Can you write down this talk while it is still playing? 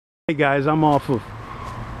Hey guys, I'm off of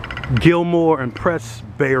Gilmore and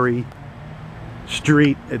Pressbury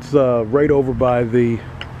Street. It's right over by the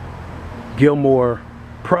Gilmore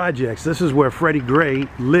projects. This is where Freddie Gray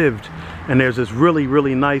lived, and there's this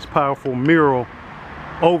really nice powerful mural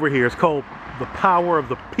over here. It's called The Power of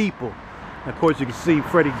the People. And of course you can see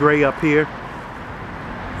Freddie Gray up here.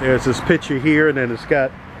 There's this picture here, and then it's got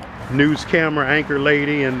news camera anchor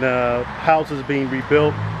lady and houses being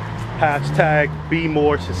rebuilt. Hashtag be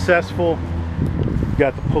more successful.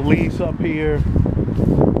 Got the police up here,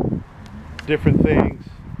 different things.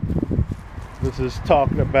 This is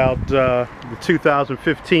talking about the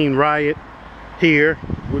 2015 riot here,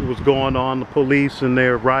 what was going on, the police and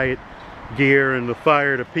their riot gear and the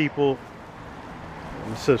fire to people.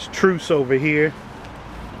 It says truce over here.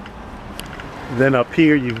 Then up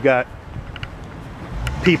here you've got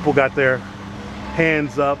people got their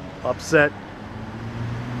hands up, upset.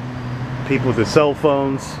 People with their cell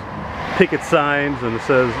phones, picket signs, and it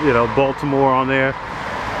says, you know, Baltimore on there.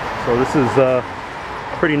 So this is a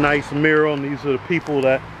pretty nice mural, and these are the people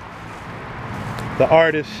that the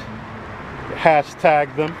artists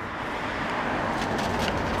hashtag them.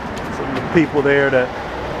 Some of the people there that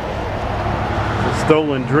the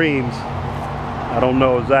stolen dreams. I don't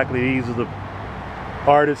know exactly these are the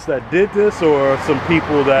artists that did this or some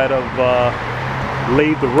people that have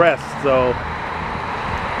laid the rest. So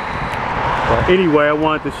anyway, I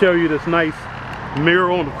wanted to show you this nice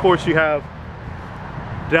mural, and of course you have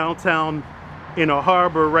downtown Inner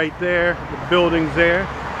Harbor right there, the buildings there.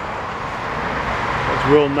 That's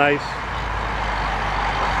real nice.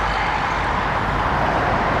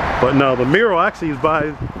 But no, the mural actually is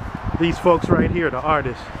by these folks right here, the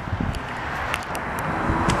artists.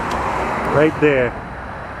 Right there.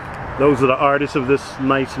 Those are the artists of this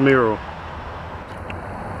nice mural.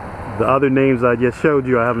 The other names I just showed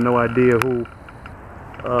you, I have no idea who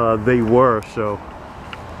they were. So,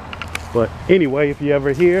 but anyway, if you're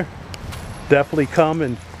ever here, definitely come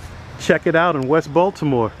and check it out in West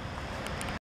Baltimore.